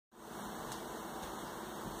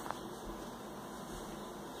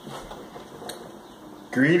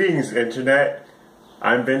Greetings, Internet.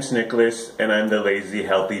 I'm Vince Nicholas, and I'm the lazy,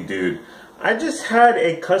 healthy dude. I just had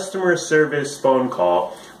a customer service phone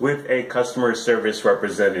call with a customer service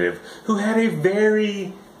representative who had a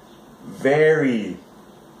very, very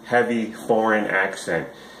heavy foreign accent.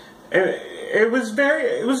 And it was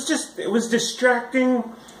distracting.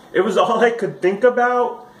 It was all I could think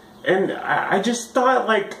about. And I just thought,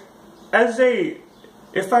 like,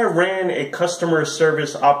 if I ran a customer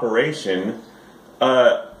service operation,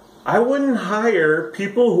 I wouldn't hire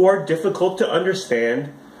people who are difficult to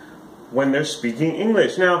understand when they're speaking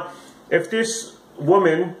English. Now, if this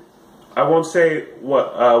woman, I won't say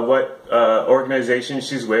what organization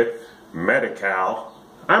she's with, Medi-Cal.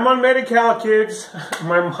 I'm on Medi-Cal, kids.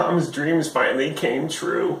 My mom's dreams finally came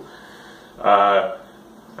true. I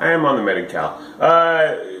am on the Medi-Cal.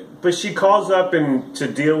 But she calls up to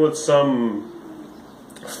deal with some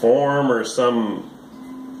form or some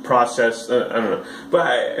process, I don't know,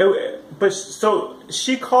 but so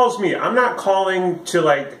she calls me. I'm not calling to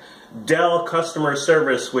like Dell customer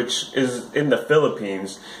service, which is in the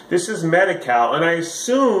Philippines. This is Medi-Cal, and I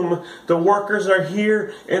assume the workers are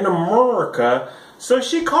here in America. So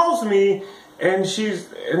she calls me, and she's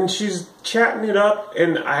chatting it up,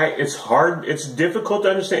 and it's difficult to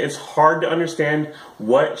understand. It's hard to understand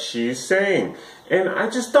what she's saying, and I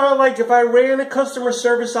just thought, like, if I ran a customer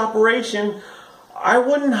service operation, I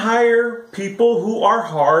wouldn't hire people who are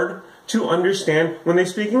hard to understand when they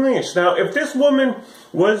speak English. Now, if this woman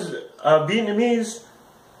was Vietnamese,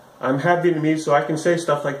 I'm half Vietnamese, so I can say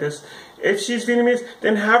stuff like this. If she's Vietnamese,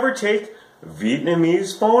 then have her take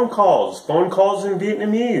Vietnamese phone calls in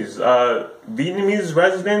Vietnamese. Vietnamese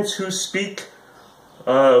residents who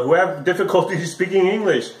who have difficulty speaking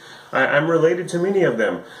English. I'm related to many of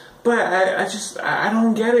them. But I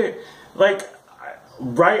don't get it. Like,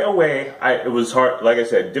 right away, it was hard, like I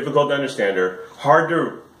said, difficult to understand her,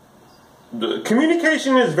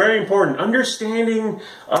 communication is very important. Understanding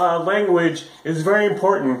language is very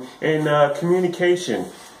important in communication.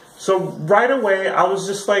 So right away, I was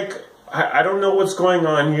just like, I don't know what's going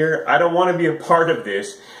on here. I don't want to be a part of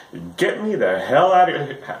this. Get me the hell out of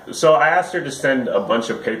here. So I asked her to send a bunch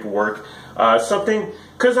of paperwork,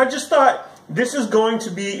 because I just thought this is going to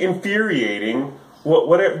be infuriating.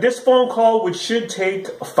 Whatever this phone call, which should take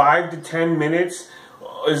 5 to 10 minutes,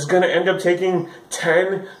 is going to end up taking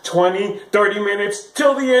 10, 20, 30 minutes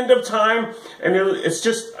till the end of time. And it's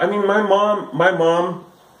just, I mean, my mom,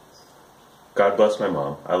 God bless my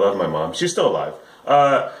mom. I love my mom. She's still alive.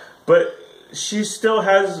 But she still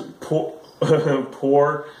has poor,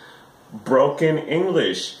 broken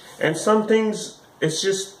English. And some things, it's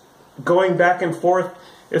just going back and forth.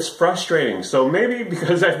 It's frustrating. So maybe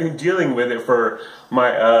because I've been dealing with it for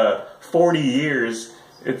my 40 years,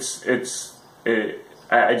 if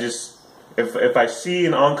I see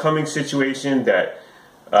an oncoming situation that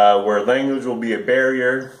where language will be a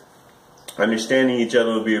barrier, understanding each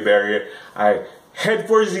other will be a barrier, I head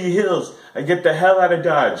for the hills. I get the hell out of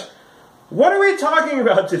Dodge. What are we talking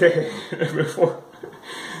about today?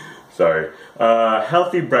 Sorry.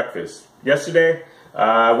 Healthy breakfast. Yesterday,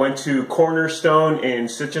 I went to Cornerstone in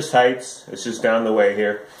Citrus Heights. It's just down the way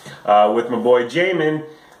here, with my boy Jamin,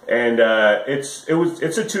 and it's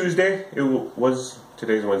a Tuesday.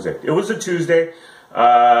 Today's Wednesday. It was a Tuesday,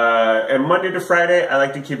 and Monday to Friday I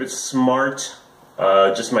like to keep it smart.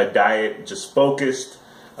 Just my diet, just focused,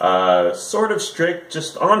 sort of strict,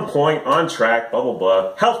 just on point, on track, blah blah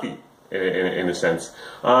blah, healthy in a sense.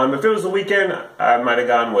 If it was the weekend, I might have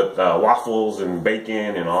gone with waffles and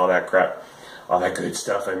bacon and all that crap. All that good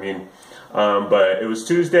stuff, I mean. But it was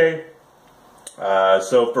Tuesday.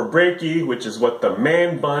 So for breaky, which is what the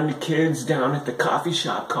man bun kids down at the coffee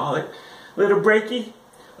shop call it, little breaky,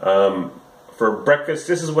 for breakfast,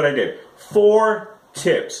 this is what I did. 4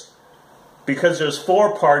 tips. Because there's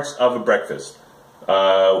 4 parts of a breakfast.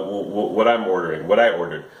 What I ordered.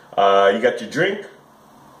 You got your drink,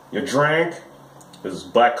 your drink. This is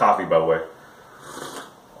black coffee, by the way.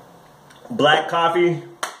 Black coffee.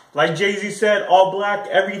 Like Jay-Z said, all black,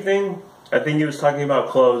 everything. I think he was talking about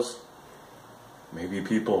clothes. Maybe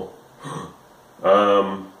people.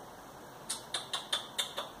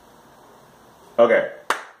 Okay.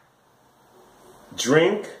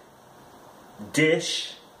 Drink,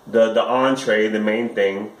 dish, the entree, the main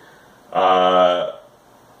thing.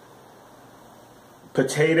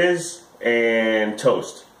 Potatoes and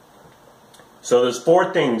toast. So there's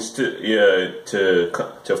 4 things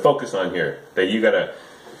to focus on here that you gotta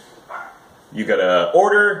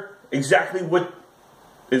order exactly what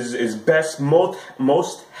is best,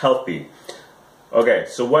 most healthy. Okay,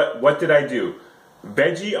 so what did I do?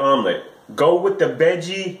 Veggie omelette. go with the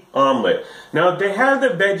veggie omelet. Now they have the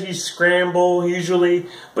veggie scramble usually,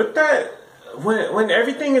 but that when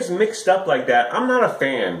everything is mixed up like that, I'm not a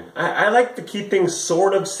fan. I like to keep things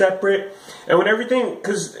sort of separate, and when everything,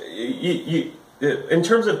 because in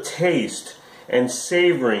terms of taste and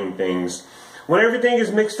savoring things, when everything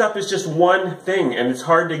is mixed up, it's just one thing, and it's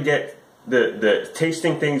hard to get the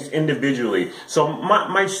tasting things individually. So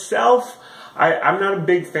myself, I'm not a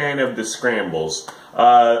big fan of the scrambles.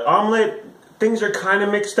 Omelet, things are kind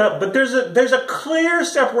of mixed up, but there's a clear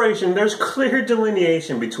separation. There's clear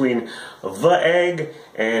delineation between the egg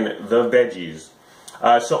and the veggies.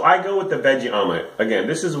 So I go with the veggie omelet. Again,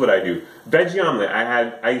 this is what I do. Veggie omelet.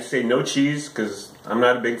 I say no cheese because I'm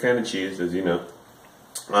not a big fan of cheese, as you know.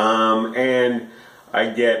 And I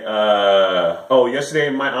get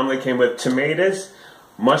yesterday my omelet came with tomatoes,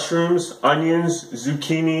 mushrooms, onions,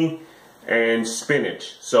 zucchini, and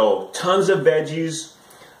spinach. So tons of veggies.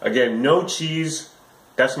 Again, no cheese.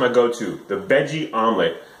 That's my go-to. The veggie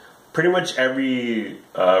omelet. Pretty much every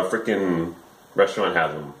freaking restaurant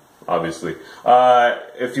has them, obviously.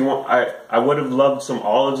 If you want, I would have loved some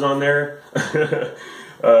olives on there. I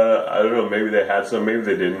don't know, maybe they had some, maybe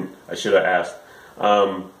they didn't. I should have asked.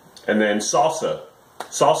 And then salsa.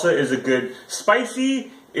 Salsa is a good,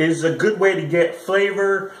 spicy is a good way to get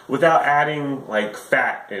flavor without adding like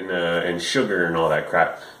fat and sugar and all that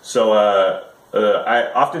crap. So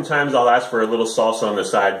oftentimes I'll ask for a little salsa on the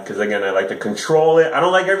side because again, I like to control it. I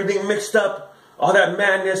don't like everything mixed up, all that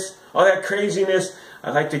madness, all that craziness.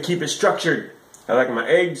 I like to keep it structured. I like my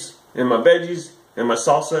eggs and my veggies and my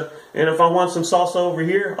salsa. And if I want some salsa over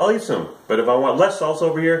here, I'll eat some. But if I want less salsa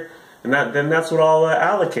over here, then that's what I'll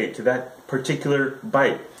allocate to that particular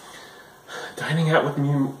bite. Dining out with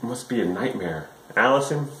me must be a nightmare.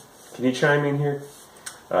 Allison, can you chime in here?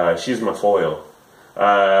 She's my foil.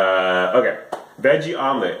 Okay, veggie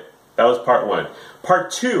omelet. That was part one. Part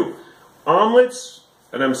two, omelets,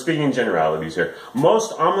 and I'm speaking in generalities here.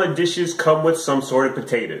 Most omelet dishes come with some sort of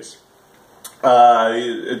potatoes.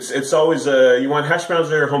 It's always, you want hash browns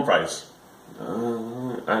or home fries? I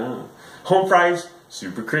don't know. Home fries,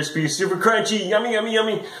 super crispy, super crunchy, yummy, yummy,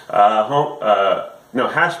 yummy. No,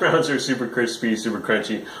 hash browns are super crispy, super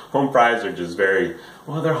crunchy. Home fries are just very,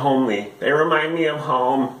 well, they're homely. They remind me of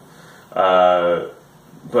home.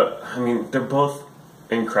 But, I mean, they're both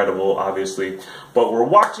incredible, obviously. But we're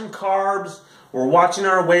watching carbs, we're watching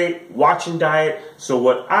our weight, watching diet. So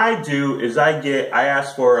what I do is I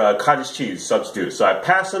ask for cottage cheese substitute. So I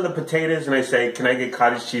pass on the potatoes and I say, can I get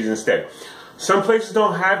cottage cheese instead? Some places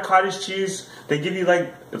don't have cottage cheese. They give you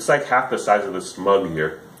like, it's like half the size of this mug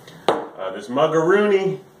here. This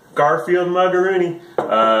muggaroony, Garfield muggaroony.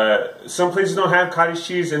 Some places don't have cottage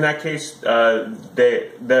cheese. In that case,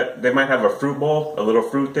 they might have a fruit bowl, a little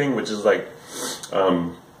fruit thing, which is like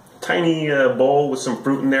tiny bowl with some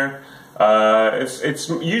fruit in there. It's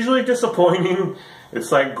usually disappointing.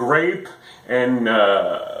 It's like grape and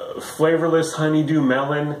flavorless honeydew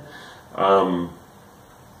melon.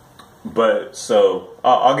 But so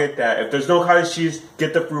I'll get that. If there's no cottage cheese,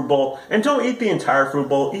 get the fruit bowl. And don't eat the entire fruit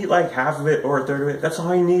bowl. Eat like half of it or a third of it. That's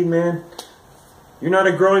all you need, man. You're not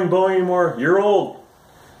a growing boy anymore. You're old.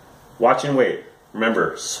 Watch and wait.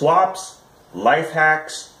 Remember, swaps, life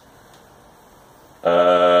hacks,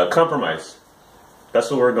 compromise. That's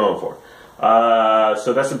what we're going for.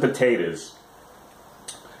 So that's the potatoes.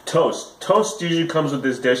 Toast. Toast usually comes with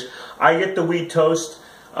this dish. I get the wheat toast.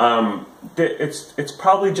 It's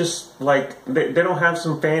probably just like they don't have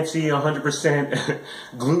some fancy 100%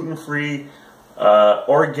 gluten-free,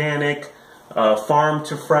 organic, farm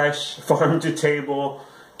to fresh, farm to table,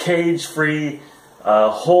 cage-free,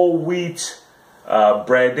 whole wheat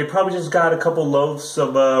bread. They probably just got a couple loaves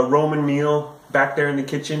of Roman meal back there in the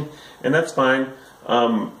kitchen, and that's fine.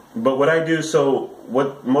 But what I do, so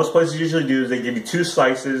what most places usually do is they give you 2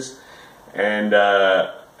 slices and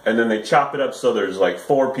then they chop it up so there's like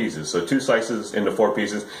 4 pieces. So 2 slices into 4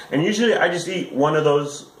 pieces. And usually I just eat one of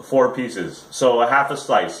those 4 pieces. So a half a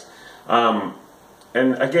slice. And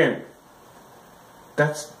again,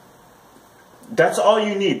 that's all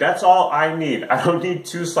you need. That's all I need. I don't need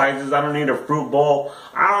 2 slices. I don't need a fruit bowl.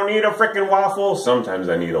 I don't need a freaking waffle. Sometimes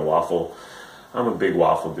I need a waffle. I'm a big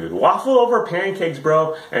waffle dude. Waffle over pancakes,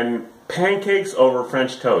 bro. And pancakes over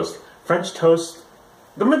French toast. French toast.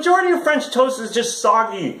 The majority of French toast is just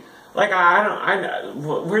soggy. Like,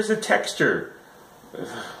 where's the texture?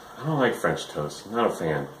 I don't like French toast. I'm not a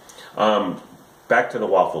fan. Back to the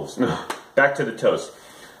waffles. No, back to the toast.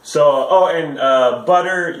 So, and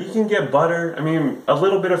butter. You can get butter. I mean, a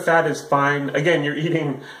little bit of fat is fine. Again, you're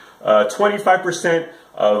eating 25%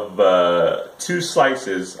 of 2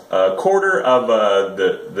 slices, a quarter of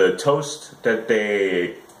the toast that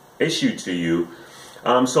they issue to you.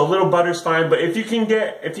 So a little butter's fine, but if you can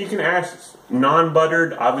add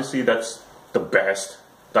non-buttered, obviously that's the best,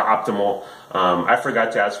 the optimal. I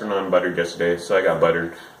forgot to ask for non-buttered yesterday, so I got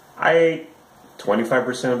buttered. I ate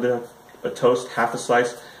 25% of the toast, half a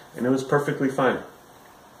slice, and it was perfectly fine.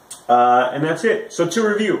 And that's it. So to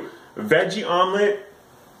review, veggie omelet,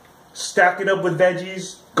 stack it up with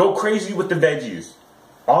veggies, go crazy with the veggies.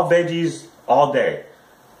 All veggies, all day.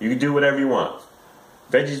 You can do whatever you want.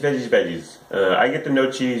 Veggies, veggies, veggies. I get the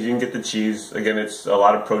no cheese, you can get the cheese. Again, it's a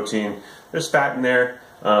lot of protein. There's fat in there.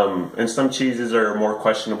 And some cheeses are more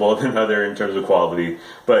questionable than other in terms of quality.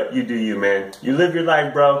 But you do you, man. You live your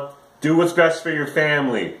life, bro. Do what's best for your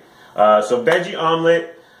family. So veggie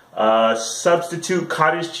omelet, substitute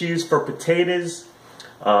cottage cheese for potatoes.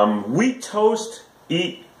 Wheat toast,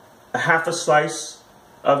 eat a half a slice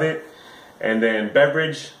of it. And then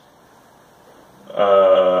beverage.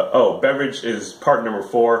 Beverage is part number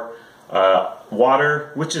 4.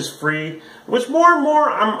 Water, which is free. Which more and more,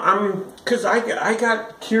 cause I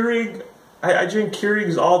got Keurig. I drink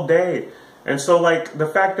Keurigs all day, and so like the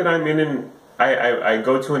fact that I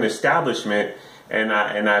go to an establishment and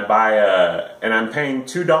I buy and I'm paying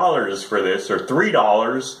 $2 for this or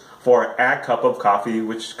 $3 for a cup of coffee,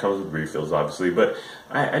 which comes with refills, obviously. But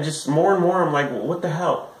I just more and more I'm like, well, what the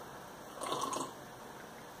hell?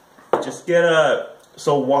 Just get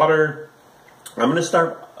so water. I'm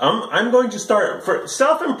going to start for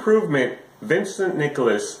self-improvement. Vincent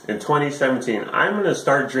Nicholas in 2017. I'm going to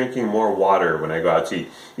start drinking more water when I go out to eat.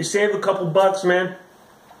 You save a couple bucks, man.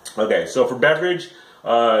 Okay, so for beverage,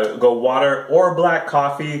 go water or black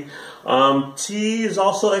coffee. Tea is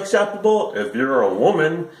also acceptable if you're a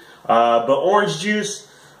woman. But orange juice,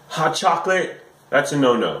 hot chocolate, that's a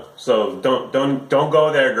no-no. So don't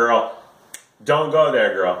go there, girl. Don't go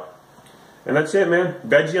there, girl. And that's it, man.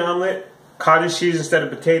 Veggie omelet, cottage cheese instead of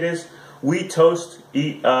potatoes, wheat toast,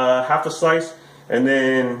 eat half a slice, and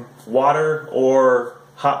then water or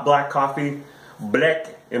hot black coffee.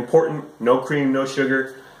 Black, important, no cream, no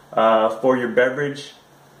sugar for your beverage.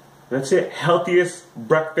 That's it. Healthiest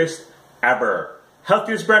breakfast ever.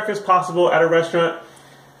 Healthiest breakfast possible at a restaurant.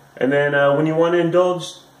 And then when you want to indulge,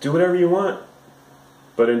 do whatever you want.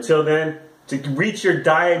 But until then, to reach your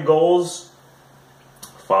diet goals,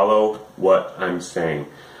 follow what I'm saying.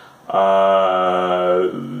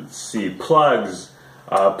 Let's see, plugs.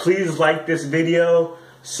 Please like this video.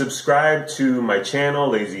 Subscribe to my channel,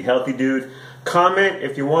 Lazy Healthy Dude. Comment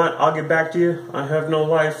if you want. I'll get back to you. I have no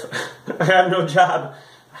life. I have no job.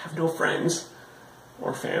 I have no friends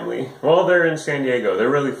or family. Well, they're in San Diego. They're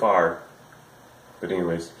really far. But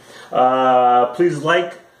anyways, please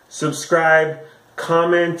like, subscribe,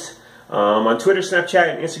 comment. On Twitter,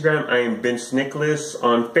 Snapchat, and Instagram, I am Vince Nicholas.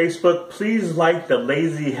 On Facebook, please like the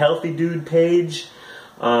Lazy Healthy Dude page.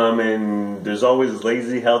 And there's always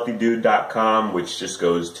lazyhealthydude.com, which just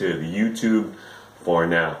goes to the YouTube for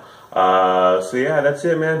now. So yeah, that's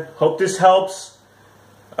it, man. Hope this helps.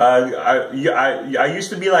 I used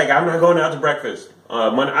to be like, I'm not going out to breakfast.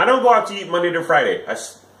 I don't go out to eat Monday to Friday.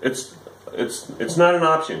 It's not an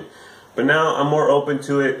option. But now I'm more open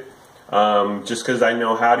to it. Just because I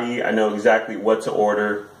know how to eat, I know exactly what to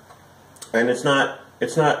order, and it's not.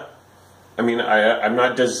 I mean, I'm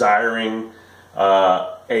not desiring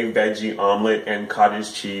a veggie omelet and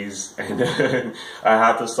cottage cheese and a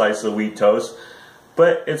half a slice of wheat toast,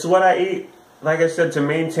 but it's what I eat. Like I said, to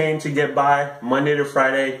maintain, to get by, Monday to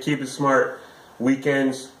Friday, keep it smart.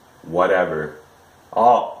 Weekends, whatever.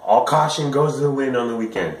 All caution goes to the wind on the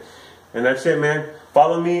weekend, and that's it, man.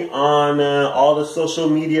 Follow me on all the social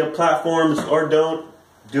media platforms, or don't.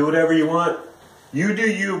 Do whatever you want. You do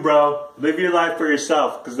you, bro. Live your life for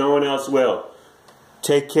yourself, because no one else will.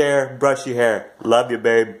 Take care. Brush your hair. Love you,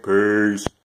 babe. Peace.